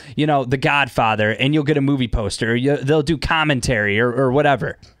re-show, The Godfather, and you'll get a movie poster. Or they'll do commentary or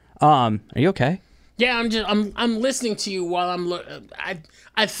whatever. Are you okay? Yeah, I'm listening to you while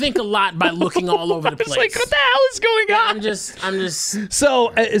I think a lot by looking all over the place. It's like, what the hell is going on? I'm just.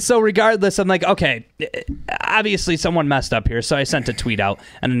 So regardless, I'm like, okay, obviously someone messed up here. So I sent a tweet out,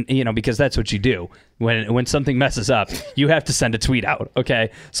 and because that's what you do when something messes up, you have to send a tweet out.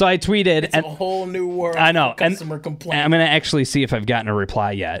 Okay, so I tweeted. It's a whole new world. I know. Customer complaint. I'm gonna actually see if I've gotten a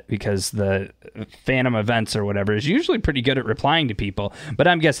reply yet, because the Phantom Events or whatever is usually pretty good at replying to people, but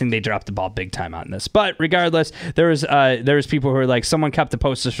I'm guessing they dropped the ball big time on this. But regardless, there was people who were like, someone kept the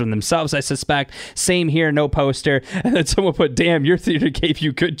posters from themselves, I suspect. Same here, no poster. And then someone put, damn, your theater gave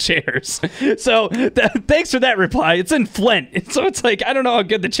you good chairs. So thanks for that reply. It's in Flint, so it's like, I don't know how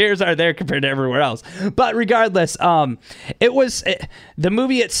good the chairs are there compared to everywhere else. But regardless, the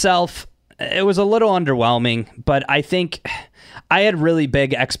movie itself, it was a little underwhelming, but I think I had really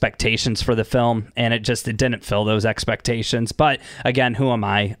big expectations for the film, and it didn't fill those expectations. But again, who am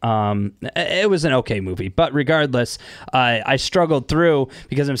I? It was an okay movie. But regardless, I struggled through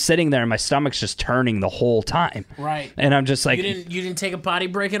because I'm sitting there and my stomach's just turning the whole time. Right. And I'm just like... You didn't take a potty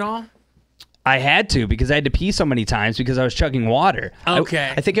break at all? I had to, because I had to pee so many times because I was chugging water.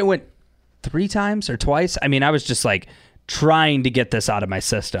 Okay. I think it went 3 times or twice. I mean, I was just like trying to get this out of my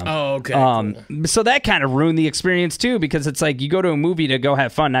system. Oh, okay. Cool. So that kind of ruined the experience too, because it's like you go to a movie to go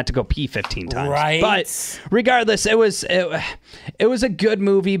have fun, not to go pee 15 times. Right. But regardless, it was a good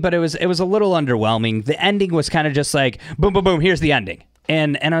movie, but it was a little underwhelming. The ending was kind of just like boom, boom, boom. Here's the ending,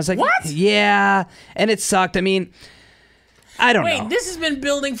 and I was like, what? Yeah, and it sucked. I mean, I don't know. Wait, this has been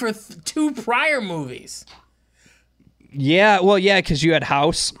building for 2 prior movies. Yeah, well, yeah, because you had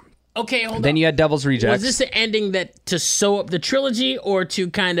House. Okay, hold on. Then you had Devil's Rejects. Was this the ending that to sew up the trilogy or to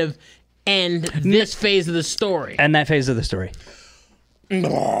kind of end this phase of the story? And that phase of the story.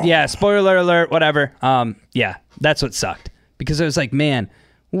 Yeah, spoiler alert, whatever. Yeah, that's what sucked. Because it was like, man,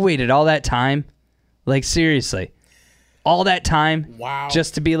 we waited all that time. Like, seriously. All that time. Wow.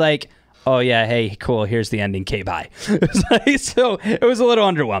 Just to be like, oh, yeah, hey, cool, here's the ending. Okay, bye. So it was a little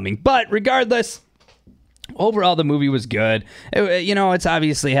underwhelming. But regardless, overall, the movie was good. It's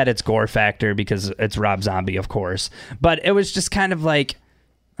obviously had its gore factor because it's Rob Zombie, of course. But it was just kind of like,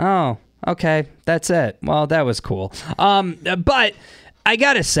 oh, okay, that's it. Well, that was cool. But I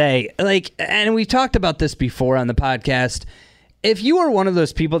gotta say, like, and we talked about this before on the podcast, if you are one of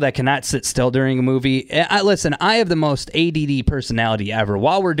those people that cannot sit still during a movie, listen, I have the most ADD personality ever.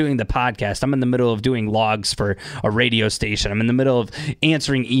 While we're doing the podcast, I'm in the middle of doing logs for a radio station. I'm in the middle of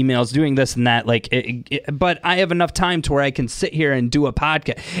answering emails, doing this and that. But I have enough time to where I can sit here and do a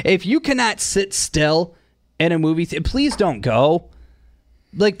podcast. If you cannot sit still in a movie, please don't go.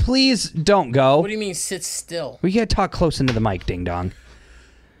 Like, please don't go. What do you mean sit still? We gotta talk close into the mic, ding dong.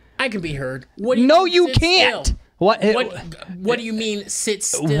 I can be heard. What do you no, mean, you sit can't. Still? What do you mean sit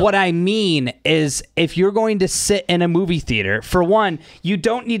still? What I mean is if you're going to sit in a movie theater, for one, you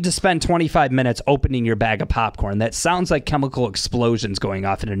don't need to spend 25 minutes opening your bag of popcorn. That sounds like chemical explosions going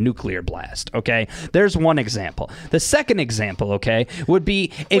off in a nuclear blast, okay? There's one example. The second example, okay, would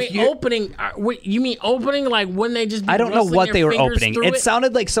be if you opening, you mean opening like when they just I don't know what they were opening. It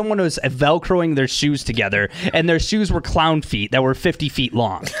sounded like someone was velcroing their shoes together and their shoes were clown feet that were 50 feet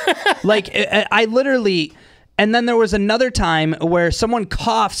long. Like, I literally... And then there was another time where someone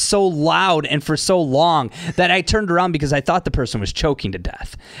coughed so loud and for so long that I turned around because I thought the person was choking to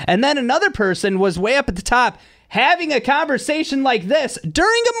death. And then another person was way up at the top having a conversation like this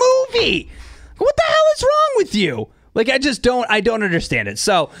during a movie. What the hell is wrong with you? Like, I don't understand it.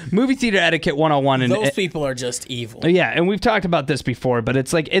 So, movie theater etiquette 101. And those people are just evil. Yeah, and we've talked about this before, but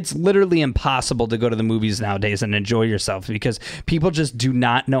it's like, it's literally impossible to go to the movies nowadays and enjoy yourself because people just do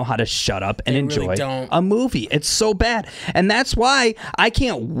not know how to shut up and enjoy a movie. It's so bad. And that's why I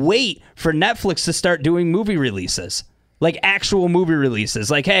can't wait for Netflix to start doing movie releases. Like actual movie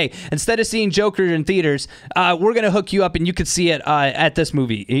releases. Like, hey, instead of seeing Joker in theaters, we're going to hook you up and you could see it at this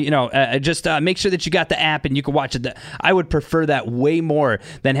movie. Just make sure that you got the app and you can watch it. I would prefer that way more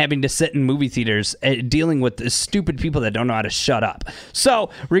than having to sit in movie theaters dealing with the stupid people that don't know how to shut up. So,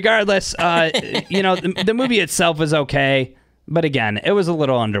 regardless, the movie itself was okay. But again, it was a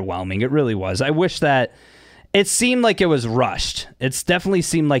little underwhelming. It really was. I wish that... It seemed like it was rushed. It's definitely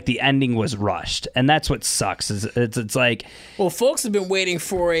seemed like the ending was rushed, and that's what sucks. It's like, well, folks have been waiting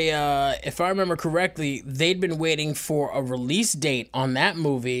for if I remember correctly, they'd been waiting for a release date on that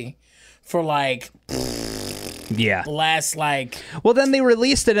movie for last Well, then they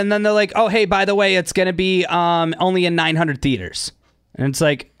released it, and then they're like, oh, hey, by the way, it's gonna be only in 900 theaters, and it's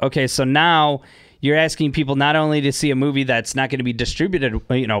like, okay, so now you're asking people not only to see a movie that's not going to be distributed,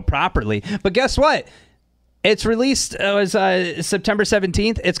 properly, but guess what? It's released, it was September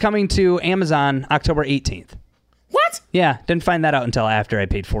 17th. It's coming to Amazon October 18th. What? Yeah, didn't find that out until after I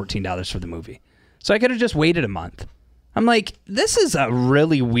paid $14 for the movie. So I could have just waited a month. I'm like, this is a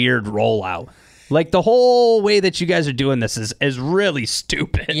really weird rollout. Like, the whole way that you guys are doing this is really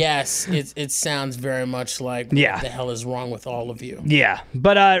stupid. Yes, it sounds very much like what the hell is wrong with all of you. Yeah,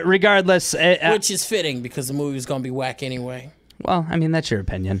 but regardless... Which is fitting because the movie's going to be whack anyway. Well, I mean, that's your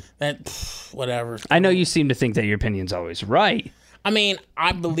opinion. Whatever. I know you seem to think that your opinion's always right. I mean,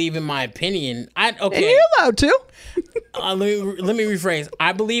 I believe in my opinion. And you're allowed to. Let me rephrase.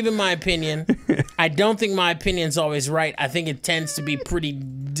 I believe in my opinion. I don't think my opinion's always right. I think it tends to be pretty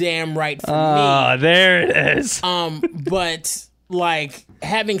damn right for me. Oh, there it is. But like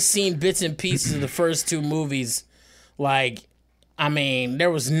having seen bits and pieces of the first 2 movies, I mean,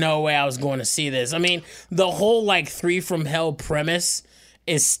 there was no way I was going to see this. I mean, the whole 3 from Hell premise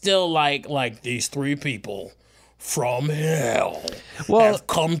is still like these 3 people from hell have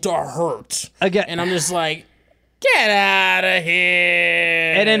come to hurt. Again, and I'm just like, get out of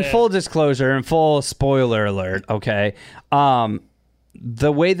here. And in full disclosure and full spoiler alert, okay,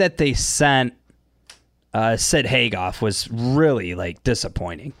 the way that they sent Sid Haig off was really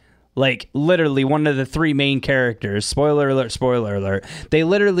disappointing. Like, literally, one of the three main characters, spoiler alert, they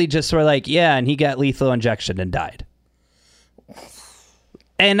literally just were like, yeah, and he got lethal injection and died.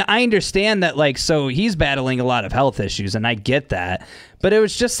 And I understand that, like, so he's battling a lot of health issues, and I get that. But it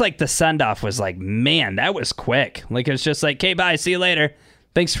was just like the send-off was like, man, that was quick. Like, it was just like, okay, bye, see you later.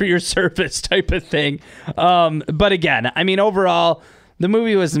 Thanks for your service type of thing. But again, I mean, overall, the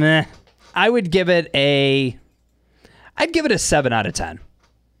movie was meh. I'd give it a 7 out of 10.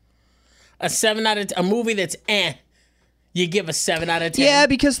 A 7 out of 10, a movie that's you give a 7 out of 10? Yeah,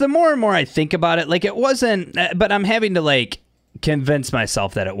 because the more and more I think about it, like, it wasn't, but I'm having to, like, convince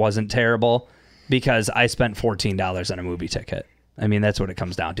myself that it wasn't terrible because I spent $14 on a movie ticket. I mean, that's what it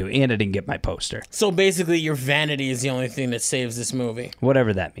comes down to. And I didn't get my poster. So basically your vanity is the only thing that saves this movie.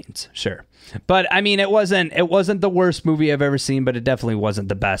 Whatever that means, sure. But I mean, it wasn't the worst movie I've ever seen, but it definitely wasn't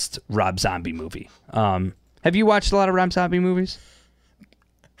the best Rob Zombie movie. Have you watched a lot of Rob Zombie movies?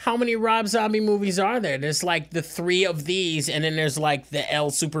 How many Rob Zombie movies are there? There's like the 3 of these, and then there's like the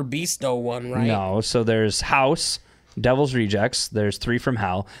El Super Beasto one, right? No, so there's House, Devil's Rejects, there's 3 from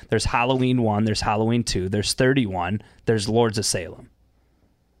Hell, there's Halloween 1, there's Halloween 2, there's 31, there's Lords of Salem.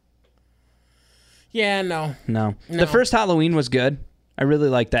 Yeah, no. The first Halloween was good. I really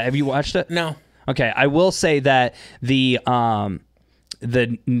liked that. Have you watched it? No. Okay, I will say that the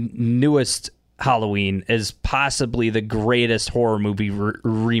newest Halloween is possibly the greatest horror movie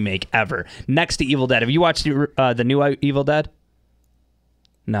remake ever, next to Evil Dead. Have you watched the new Evil Dead?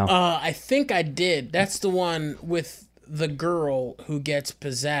 No. I think I did. That's the one with the girl who gets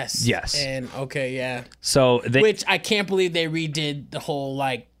possessed. Yes. And okay, yeah. So which I can't believe they redid the whole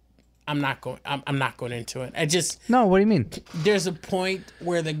like. I'm not going into it. No, what do you mean? There's a point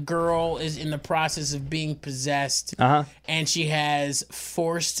where the girl is in the process of being possessed, and she has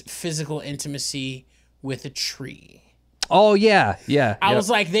forced physical intimacy with a tree. Oh yeah. I was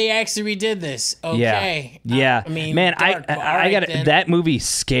like, they actually redid this. Okay. Yeah. I mean, man, dark, I got that movie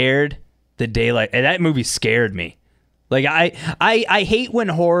scared the daylight. That movie scared me. Like I hate when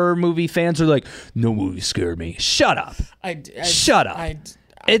horror movie fans are like, no movie scared me. Shut up. Shut up.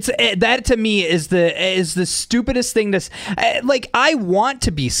 That to me is the stupidest thing. Like, I want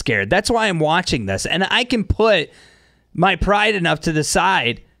to be scared. That's why I'm watching this, and I can put my pride enough to the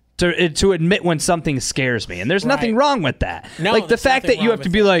side to admit when something scares me, and there's nothing wrong with that. No, like the fact that you have to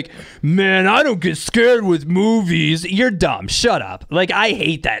be like, man, I don't get scared with movies. You're dumb. Shut up. Like, I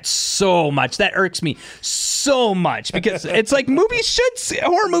hate that so much. That irks me so much because it's like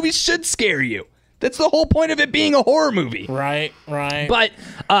horror movies should scare you. That's the whole point of it being a horror movie. Right. But,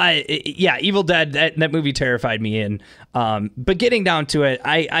 yeah, Evil Dead, that movie terrified me. And but getting down to it,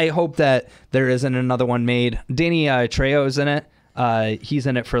 I hope that there isn't another one made. Danny Trejo's in it. He's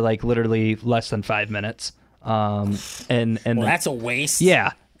in it for, like, literally less than 5 minutes. And that's a waste.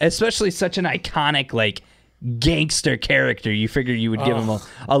 Yeah, especially such an iconic, like, gangster character. You figure you would give him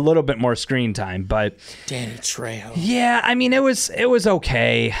a little bit more screen time, but Danny Trejo. Yeah, I mean, it was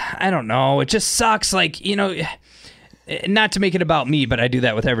okay. I don't know. It just sucks. Like, you know, not to make it about me, but I do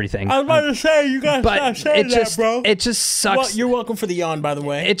that with everything. I was about to say, you gotta stop saying that, bro. It just sucks. Well, you're welcome for the yawn, by the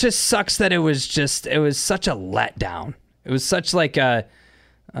way. It just sucks that it was such a letdown. It was such like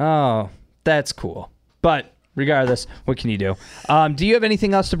oh, that's cool. But regardless, what can you do? Do you have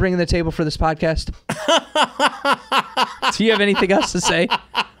anything else to bring to the table for this podcast? Do you have anything else to say?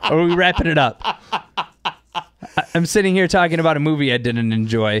 Or are we wrapping it up? I'm sitting here talking about a movie I didn't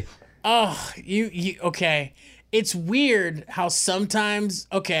enjoy. Oh, you okay. It's weird how sometimes,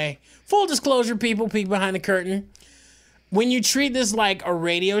 okay, full disclosure, people, peek behind the curtain. When you treat this like a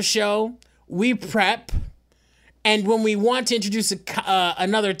radio show, we prep. And when we want to introduce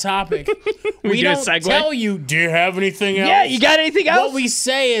another topic, we don't tell you, do you have anything else? Yeah, you got anything else? What we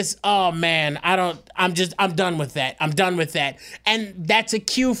say is, oh man, I'm done with that. I'm done with that. And that's a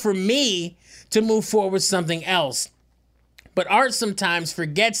cue for me to move forward with something else. But Art sometimes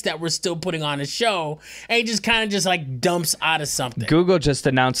forgets that we're still putting on a show, and he just kind of just like dumps out of something. Google just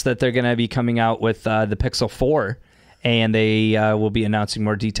announced that they're going to be coming out with the Pixel 4. And they will be announcing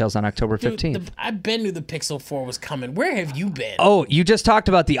more details on October 15th. I've been knew the Pixel 4 was coming. Where have you been? Oh, you just talked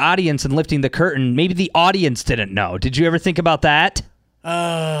about the audience and lifting the curtain. Maybe the audience didn't know. Did you ever think about that?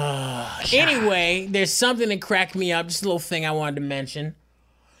 Anyway, there's something that cracked me up. Just a little thing I wanted to mention.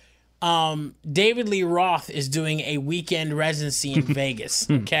 David Lee Roth is doing a weekend residency in Vegas,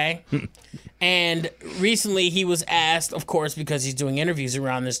 okay? And recently he was asked, of course, because he's doing interviews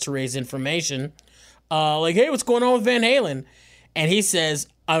around this to raise information, like, hey, what's going on with Van Halen? And he says,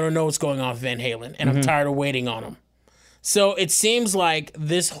 I don't know what's going on with Van Halen, and I'm tired of waiting on him. So it seems like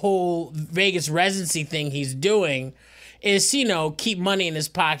this whole Vegas residency thing he's doing is, keep money in his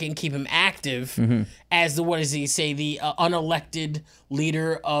pocket and keep him active as the, what does he say, the unelected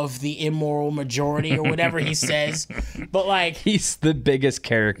leader of the immoral majority or whatever he says. But like, he's the biggest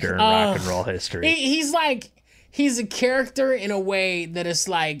character in rock and roll history. He's a character in a way that it's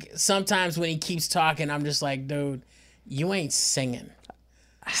like, sometimes when he keeps talking, I'm just like, dude, you ain't singing.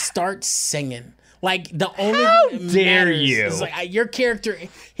 Start singing. Like, the only How thing that dare matters you? is like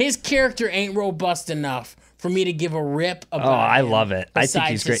his character ain't robust enough for me to give a rip about. Oh, I love it. I think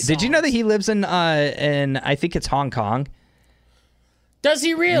he's great. Songs. Did you know that he lives in I think it's Hong Kong? Does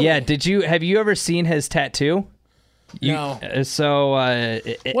he really? Yeah. Have you ever seen his tattoo? No.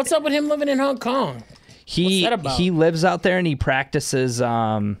 What's up with him living in Hong Kong? What's that about? He lives out there and he practices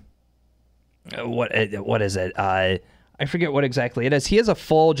what is it? I forget what exactly it is. He has a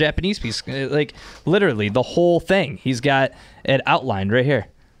full Japanese piece, like literally the whole thing. He's got it outlined right here.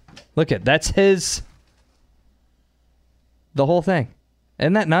 Look at that's his. The whole thing.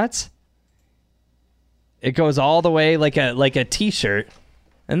 Isn't that nuts? It goes all the way like a t-shirt.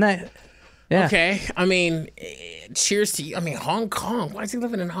 And that yeah. Okay. I mean, cheers to you. I mean, Hong Kong. Why is he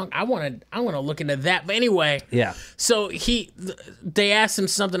living in Hong Kong? I want to look into that. But anyway. Yeah. So they asked him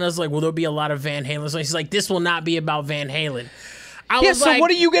something. I was like, will there be a lot of Van Halen? So he's like, this will not be about Van Halen. So what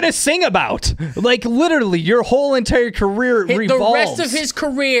are you going to sing about? Like, literally, your whole entire career revolves. The rest of his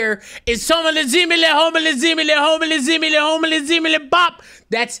career is bop.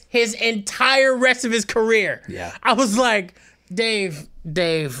 That's his entire rest of his career. Yeah. I was like, Dave.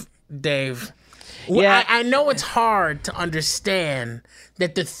 Yeah. I know it's hard to understand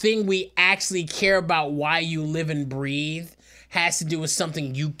that the thing we actually care about, why you live and breathe, has to do with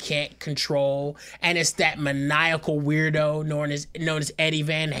something you can't control, and it's that maniacal weirdo known as Eddie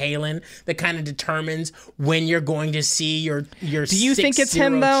Van Halen that kind of determines when you're going to see your Do you think it's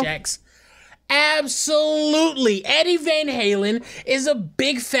him though? Checks. Absolutely. Eddie Van Halen is a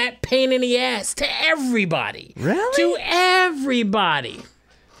big fat pain in the ass to everybody. Really? To everybody.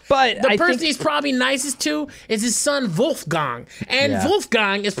 But The person he's probably nicest to is his son Wolfgang. And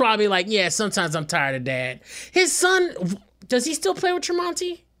Wolfgang is probably like, yeah, sometimes I'm tired of dad. His son, does he still play with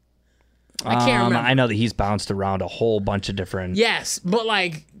Tremonti? I can't remember. I know that he's bounced around a whole bunch of different. Yes, but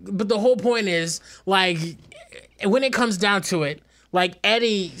the whole point is, like, when it comes down to it, like,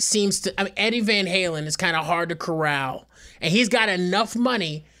 Eddie Van Halen is kind of hard to corral. And he's got enough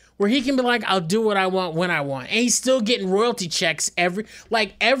money where he can be like, I'll do what I want when I want. And he's still getting royalty checks every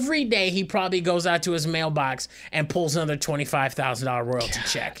day. He probably goes out to his mailbox and pulls another $25,000 royalty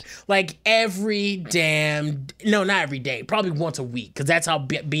check. Like not every day, probably once a week, because that's how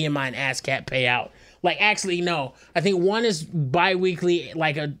BMI and ASCAP pay out. Like, actually, no. I think one is bi-weekly,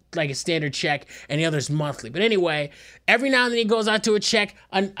 like a standard check, and the other's monthly. But anyway, every now and then he goes out to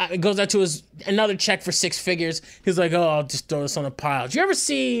another check for six figures. He's like, oh, I'll just throw this on a pile. Did you ever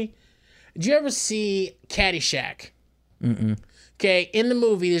see Caddyshack? Mm-mm. Okay, in the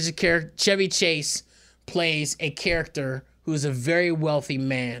movie, there's a character, Chevy Chase plays a character who's a very wealthy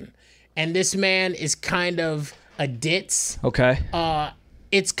man. And this man is kind of a ditz. Okay.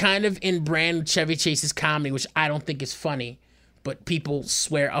 It's kind of in brand with Chevy Chase's comedy, which I don't think is funny, but people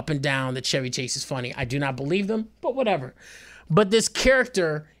swear up and down that Chevy Chase is funny. I do not believe them, but whatever. But this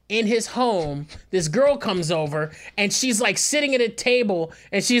character in his home, this girl comes over and she's like sitting at a table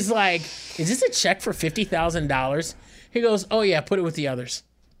and she's like, is this a check for $50,000? He goes, oh yeah, put it with the others.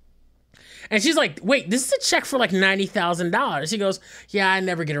 And she's like, wait, this is a check for like $90,000. He goes, yeah, I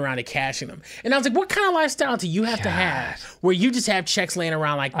never get around to cashing them. And I was like, what kind of lifestyle do you have to have where you just have checks laying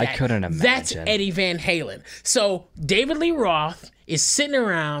around like that? I couldn't imagine. That's Eddie Van Halen. So David Lee Roth is sitting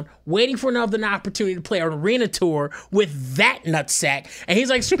around waiting for another opportunity to play an arena tour with that nutsack. And he's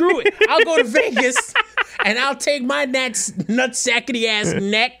like, screw it. I'll go to Vegas and I'll take my nutsackety ass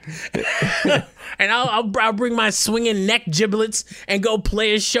neck and I'll bring my swinging neck giblets and go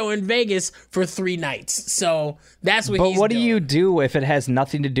play a show in Vegas for 3 nights. So that's what he's doing. But what do you do if it has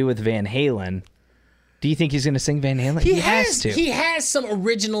nothing to do with Van Halen? Do you think he's going to sing Van Halen? He has to. He has some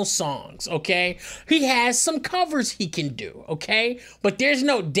original songs, okay? He has some covers he can do, okay? But there's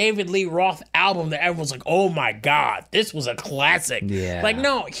no David Lee Roth album that everyone's like, oh my God, this was a classic. Yeah. Like,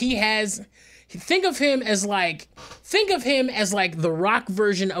 no, he has... Think of him as like the rock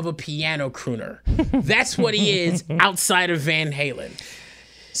version of a piano crooner. That's what he is outside of Van Halen.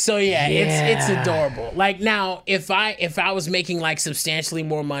 So yeah, it's adorable. Like, now, if I was making like substantially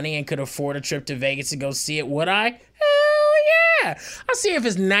more money and could afford a trip to Vegas to go see it, would I? Hell Yeah. I'll see if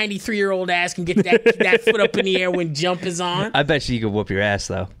his 93-year-old ass can get that foot up in the air when jump is on. I bet you he could whoop your ass,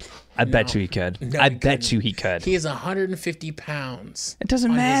 though. I bet you he could. No, I bet you he could. He is 150 pounds. It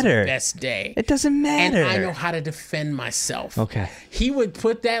doesn't on matter. His best day. It doesn't matter. And I know how to defend myself. Okay. He would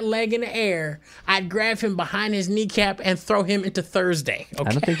put that leg in the air. I'd grab him behind his kneecap and throw him into Thursday. Okay?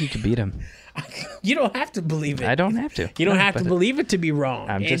 I don't think you could beat him. You don't have to believe it. I don't have to. You don't have to believe it to be wrong.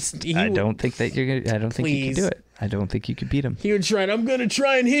 I don't think that you're gonna. I don't think you can do it. I don't think you could beat him. He would try. I'm gonna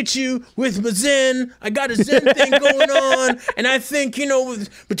try and hit you with my Zen. I got a Zen thing going on, and I think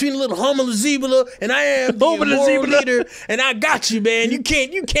between a little homolazibula and I am the moral leader, and I got you, man. You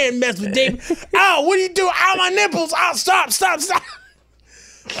can't mess with David. Ow! What are you doing? Ow! My nipples! Ow! Stop!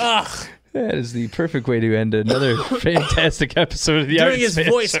 Ugh. That is the perfect way to end another fantastic episode of the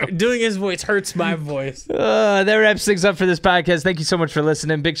Doing his voice hurts my voice. That wraps things up for this podcast. Thank you so much for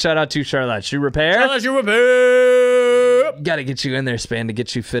listening. Big shout out to Charlotte Shoe Repair. Charlotte Shoe Repair. Got to get you in there, Span, to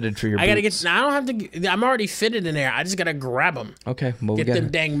get you fitted for your boots. I don't have to. I'm already fitted in there. I just gotta grab them. Okay, well, get them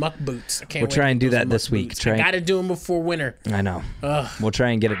dang muck boots. We'll try and do that this week. I gotta do them before winter. I know. We'll try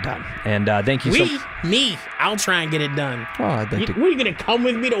and get it done. And thank you. I'll try and get it done. Oh, I'd like what are you gonna come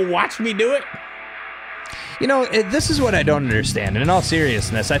with me to watch me do it? This is what I don't understand. And in all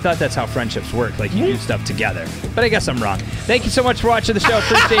seriousness, I thought that's how friendships work. Like, you do stuff together. But I guess I'm wrong. Thank you so much for watching the show.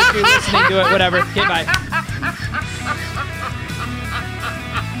 Appreciate you listening to it. Whatever. Okay, bye.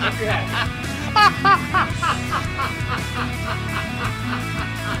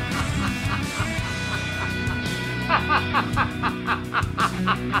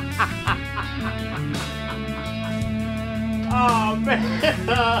 Oh, man.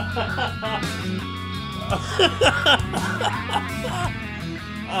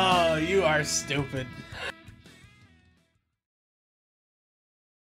 Oh, you are stupid.